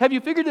 Have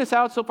you figured this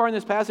out so far in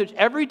this passage?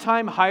 Every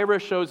time Hira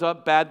shows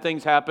up, bad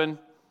things happen.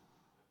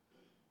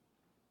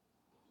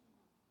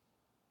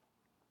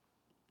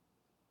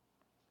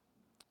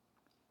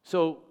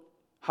 So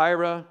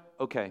Hira,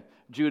 okay,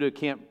 Judah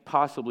can't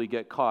possibly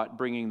get caught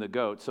bringing the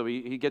goat, so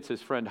he gets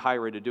his friend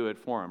Hira to do it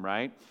for him,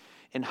 right?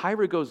 And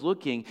Hira goes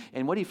looking,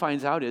 and what he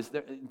finds out is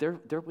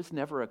there was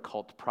never a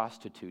cult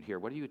prostitute here.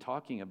 What are you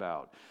talking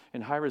about?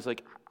 And Hira's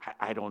like,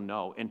 I don't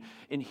know.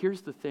 And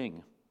here's the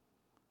thing.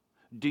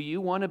 Do you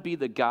want to be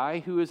the guy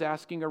who is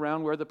asking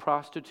around where the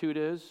prostitute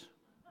is?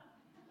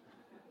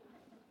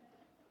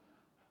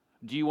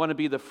 Do you want to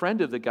be the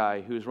friend of the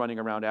guy who's running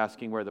around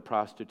asking where the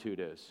prostitute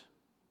is?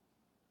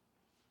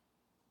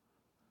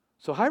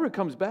 So Hira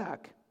comes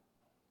back,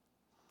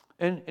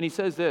 and he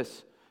says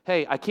this,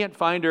 hey, I can't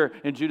find her.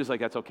 And Judah's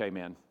like, that's okay,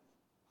 man.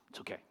 It's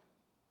okay.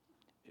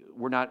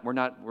 We're not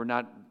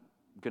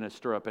going to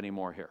stir up any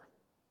more here.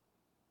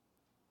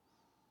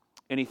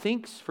 And he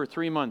thinks for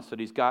 3 months that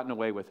he's gotten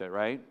away with it,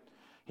 right?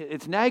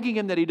 It's nagging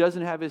him that he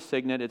doesn't have his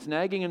signet. It's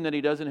nagging him that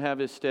he doesn't have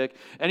his stick.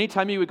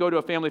 Anytime he would go to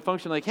a family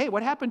function, like, hey,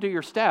 what happened to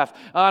your staff?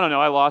 I don't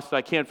know, I lost it.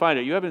 I can't find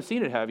it. You haven't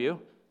seen it, have you?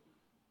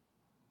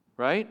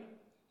 Right?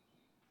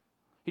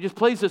 He just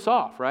plays this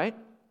off, right?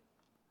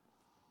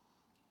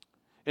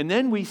 And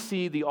then we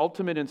see the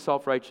ultimate in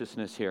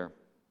self-righteousness here.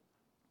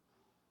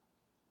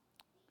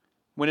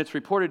 When it's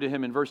reported to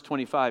him in verse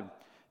 25,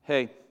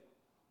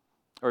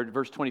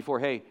 verse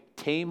 24,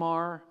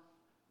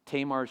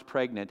 Tamar's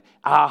pregnant.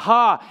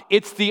 Aha!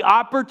 It's the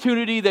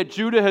opportunity that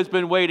Judah has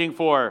been waiting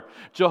for.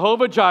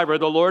 Jehovah Jireh,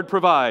 the Lord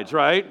provides,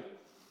 right?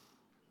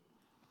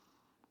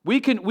 We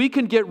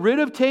can get rid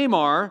of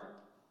Tamar,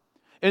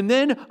 and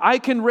then I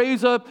can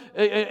raise up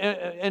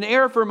an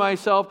heir for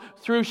myself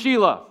through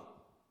Shelah,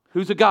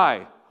 who's a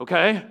guy,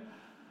 okay?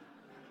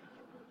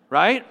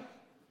 Right?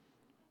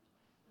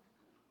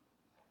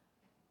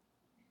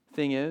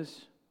 Thing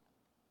is,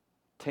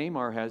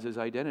 Tamar has his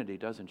identity,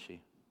 doesn't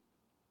she?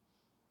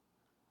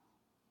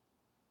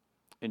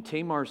 And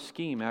Tamar's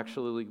scheme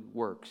actually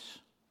works.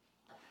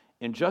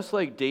 And just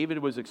like David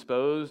was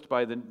exposed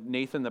by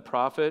Nathan the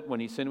prophet when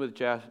he sinned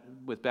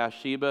with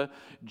Bathsheba,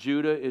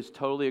 Judah is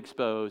totally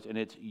exposed, and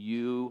it's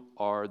you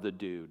are the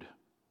dude.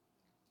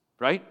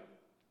 Right?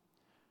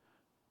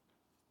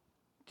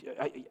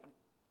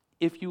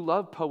 If you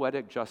love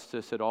poetic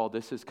justice at all,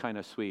 this is kind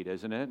of sweet,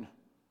 isn't it?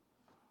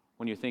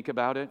 When you think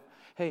about it.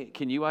 Hey,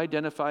 can you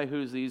identify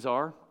who these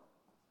are?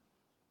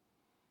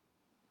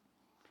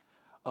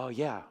 Oh,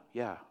 yeah.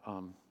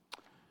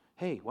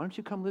 Hey, why don't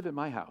you come live at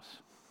my house?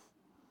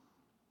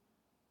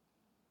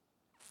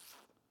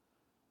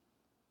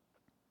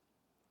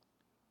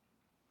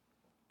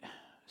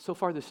 So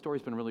far, this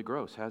story's been really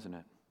gross, hasn't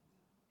it?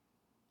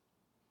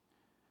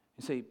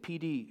 You say,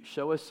 PD,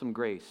 show us some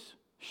grace.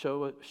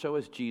 Show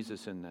us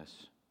Jesus in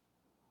this.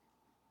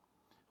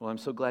 Well, I'm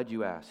so glad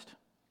you asked.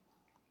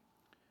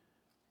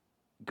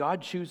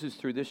 God chooses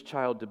through this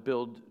child to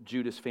build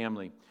Judah's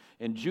family.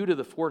 And Judah,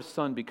 the fourth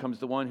son, becomes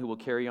the one who will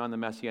carry on the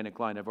Messianic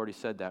line. I've already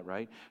said that,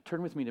 right?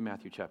 Turn with me to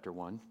Matthew chapter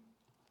 1.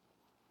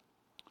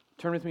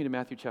 Turn with me to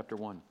Matthew chapter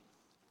 1.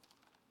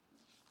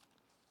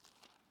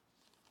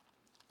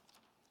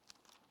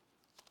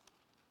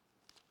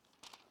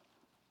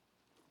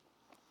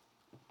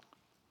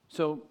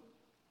 So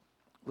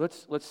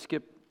let's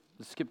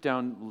skip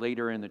down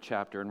later in the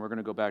chapter, and we're going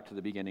to go back to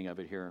the beginning of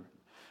it here.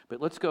 But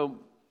let's go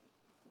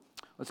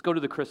to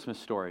the Christmas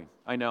story.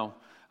 I know,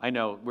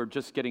 we're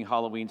just getting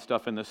Halloween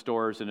stuff in the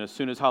stores, and as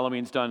soon as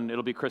Halloween's done,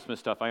 it'll be Christmas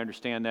stuff. I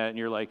understand that, and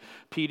you're like,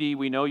 PD,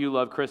 we know you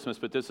love Christmas,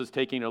 but this is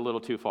taking it a little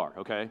too far,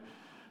 okay?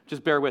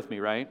 Just bear with me,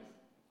 right?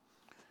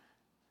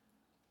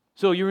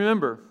 So you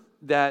remember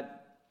that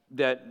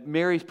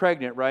Mary's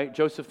pregnant, right?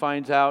 Joseph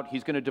finds out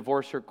he's going to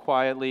divorce her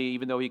quietly,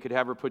 even though he could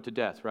have her put to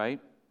death, right?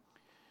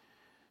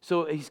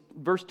 So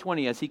verse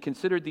 20, as he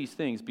considered these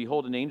things,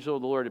 behold, an angel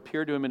of the Lord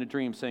appeared to him in a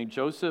dream, saying,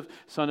 Joseph,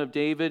 son of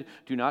David,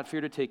 do not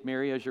fear to take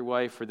Mary as your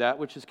wife, for that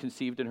which is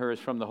conceived in her is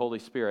from the Holy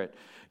Spirit.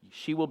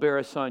 She will bear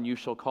a son. You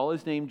shall call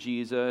his name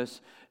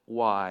Jesus.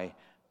 Why?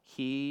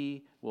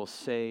 He will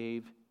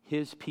save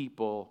his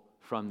people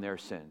from their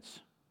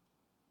sins.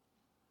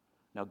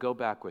 Now go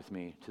back with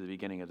me to the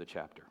beginning of the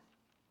chapter.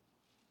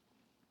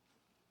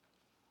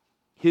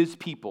 His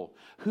people.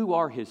 Who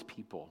are his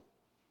people?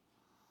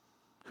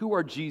 Who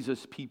are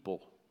Jesus'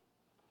 people?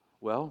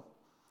 Well,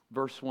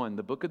 verse 1,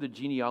 the book of the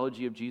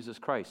genealogy of Jesus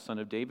Christ, son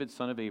of David,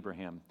 son of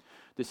Abraham.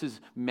 This is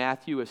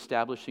Matthew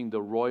establishing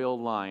the royal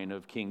line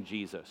of King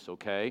Jesus,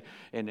 okay?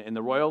 And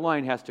the royal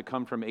line has to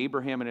come from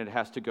Abraham and it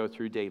has to go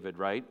through David,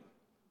 right?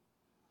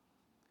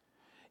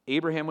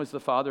 Abraham was the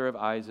father of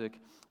Isaac,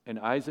 and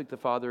Isaac the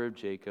father of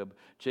Jacob,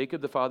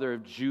 Jacob the father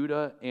of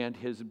Judah and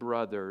his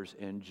brothers,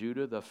 and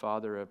Judah the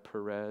father of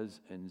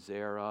Perez and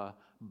Zerah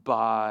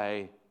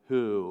by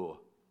who?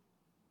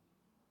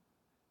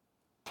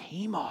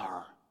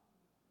 Tamar.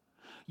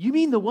 You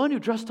mean the one who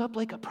dressed up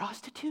like a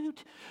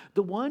prostitute?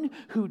 The one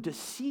who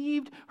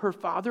deceived her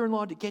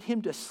father-in-law to get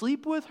him to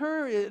sleep with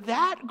her?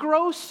 That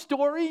gross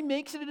story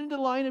makes it into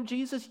the line of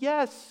Jesus?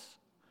 Yes.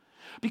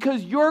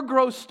 Because your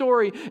gross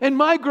story and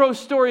my gross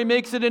story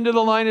makes it into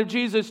the line of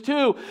Jesus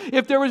too.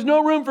 If there was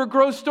no room for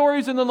gross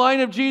stories in the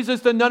line of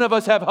Jesus, then none of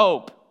us have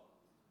hope.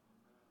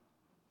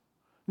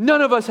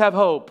 None of us have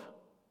hope.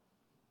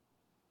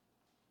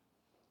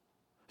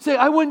 Say,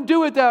 I wouldn't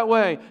do it that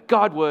way.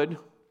 God would.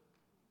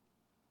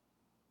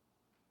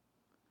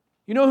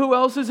 You know who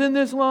else is in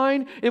this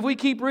line? If we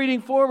keep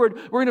reading forward,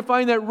 we're going to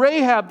find that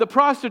Rahab, the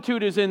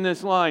prostitute, is in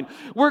this line.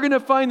 We're going to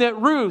find that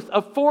Ruth,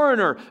 a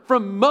foreigner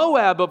from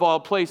Moab of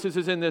all places,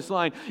 is in this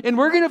line. And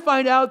we're going to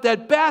find out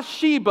that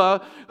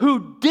Bathsheba,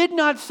 who did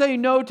not say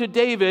no to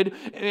David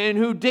and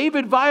who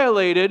David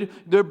violated,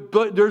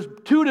 there's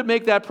two to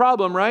make that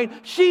problem, right?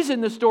 She's in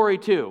the story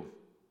too.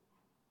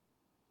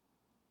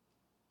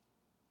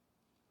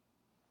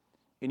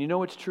 And you know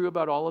what's true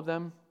about all of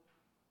them?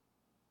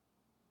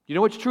 You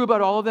know what's true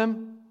about all of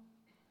them?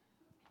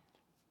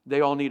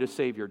 They all need a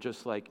Savior,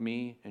 just like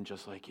me and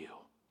just like you.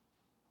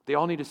 They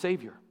all need a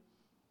Savior.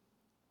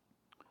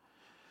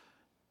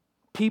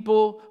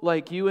 People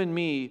like you and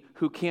me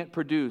who can't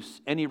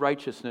produce any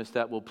righteousness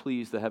that will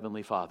please the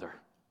Heavenly Father.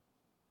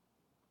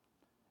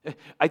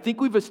 I think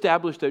we've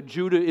established that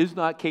Judah is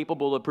not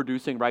capable of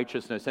producing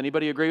righteousness.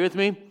 Anybody agree with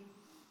me?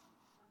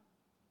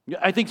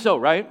 I think so,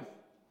 right?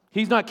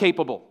 He's not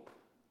capable.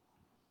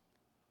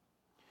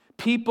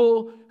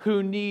 People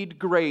who need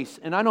grace.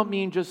 And I don't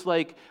mean just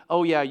like,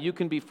 oh yeah, you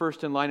can be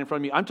first in line in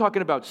front of me. I'm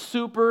talking about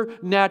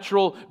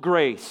supernatural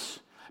grace.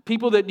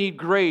 People that need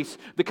grace,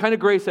 the kind of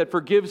grace that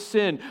forgives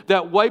sin,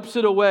 that wipes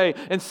it away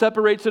and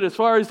separates it as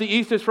far as the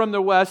east is from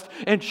the west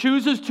and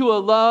chooses to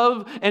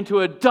love and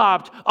to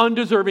adopt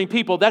undeserving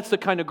people. That's the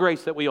kind of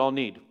grace that we all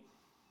need.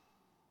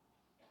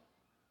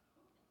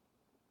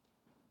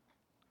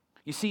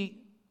 You see,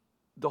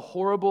 the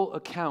horrible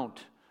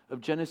account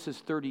of Genesis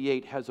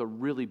 38 has a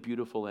really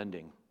beautiful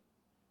ending.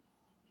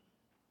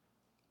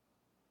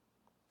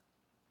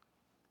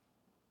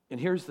 And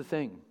here's the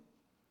thing,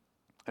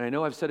 and I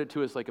know I've said it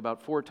to us like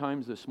about 4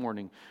 times this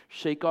morning,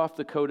 shake off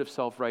the coat of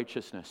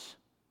self-righteousness.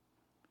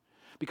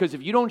 Because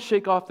if you don't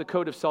shake off the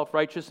coat of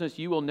self-righteousness,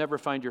 you will never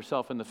find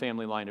yourself in the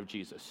family line of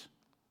Jesus.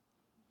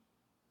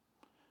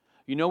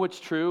 You know what's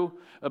true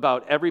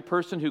about every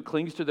person who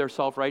clings to their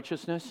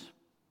self-righteousness?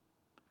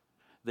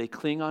 They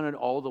cling on it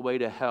all the way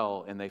to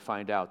hell, and they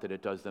find out that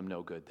it does them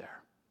no good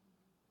there.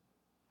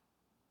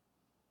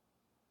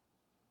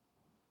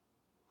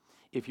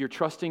 If you're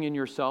trusting in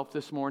yourself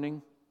this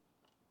morning,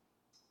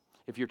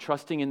 if you're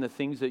trusting in the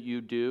things that you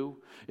do,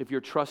 if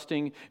you're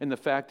trusting in the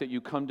fact that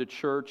you come to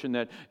church and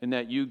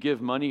that you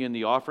give money in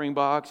the offering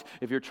box,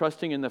 if you're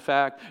trusting in the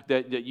fact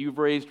that you've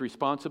raised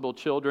responsible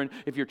children,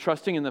 if you're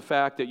trusting in the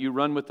fact that you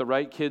run with the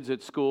right kids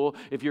at school,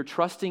 if you're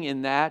trusting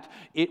in that,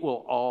 it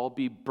will all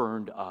be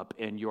burned up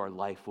and your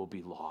life will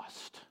be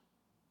lost.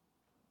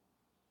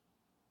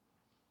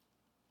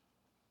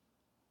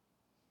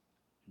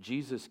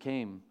 Jesus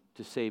came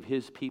to save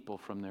his people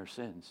from their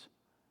sins.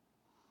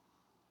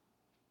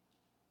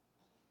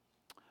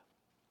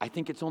 I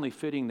think it's only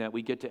fitting that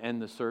we get to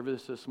end the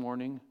service this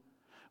morning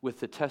with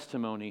the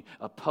testimony,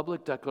 a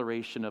public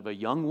declaration of a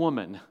young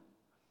woman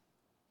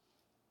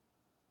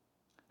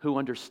who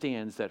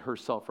understands that her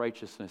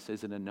self-righteousness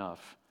isn't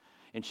enough.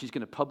 And she's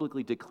going to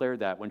publicly declare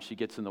that when she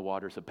gets in the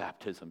waters of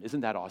baptism.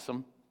 Isn't that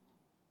awesome?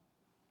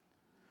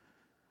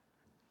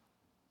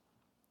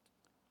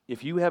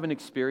 If you haven't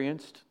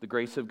experienced the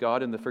grace of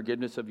God and the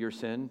forgiveness of your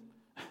sin,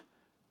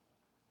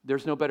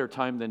 there's no better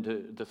time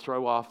than to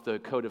throw off the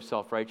coat of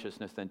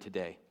self-righteousness than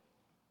today.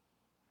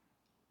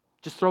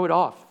 Just throw it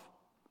off.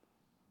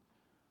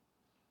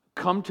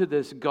 Come to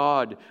this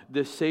God,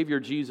 this Savior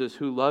Jesus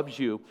who loves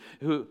you,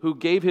 who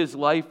gave his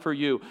life for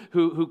you,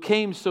 who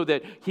came so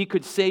that he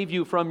could save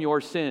you from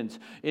your sins.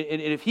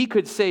 And if he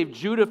could save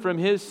Judah from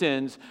his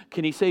sins,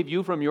 can he save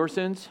you from your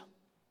sins?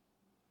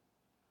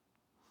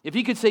 If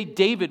he could save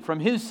David from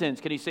his sins,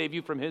 can he save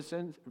you from his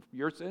sins,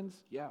 your sins?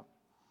 Yeah.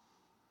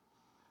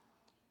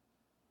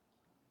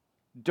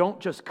 Don't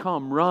just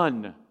come,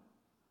 run.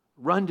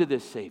 Run to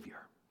this Savior.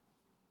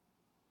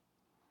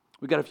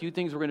 We've got a few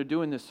things we're going to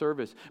do in this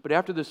service. But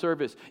after the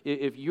service,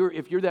 if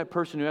you're that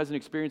person who hasn't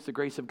experienced the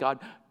grace of God,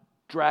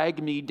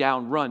 drag me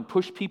down, run.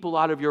 Push people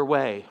out of your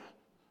way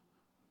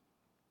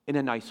in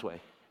a nice way.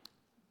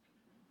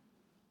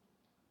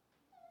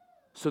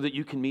 So that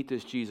you can meet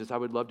this Jesus. I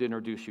would love to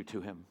introduce you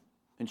to him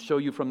and show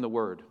you from the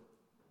Word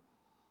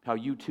how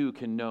you too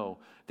can know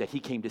that he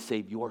came to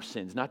save your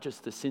sins, not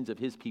just the sins of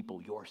his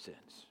people, your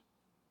sins.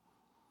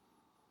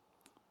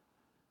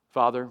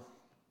 Father,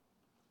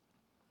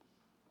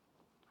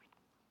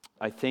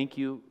 I thank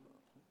you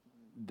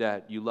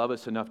that you love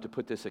us enough to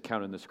put this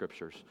account in the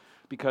Scriptures.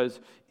 Because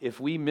if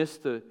we miss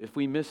the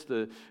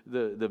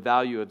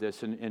value of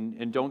this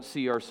and don't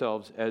see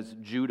ourselves as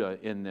Judah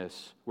in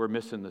this, we're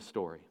missing the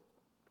story.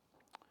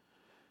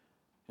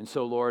 And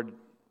so, Lord,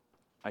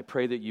 I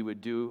pray that you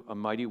would do a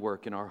mighty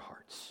work in our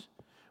hearts.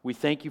 We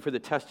thank you for the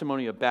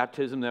testimony of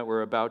baptism that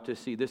we're about to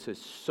see. This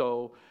is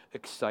so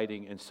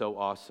exciting and so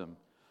awesome.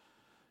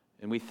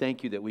 And we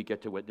thank you that we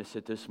get to witness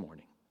it this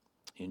morning.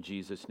 In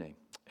Jesus' name,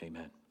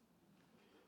 amen.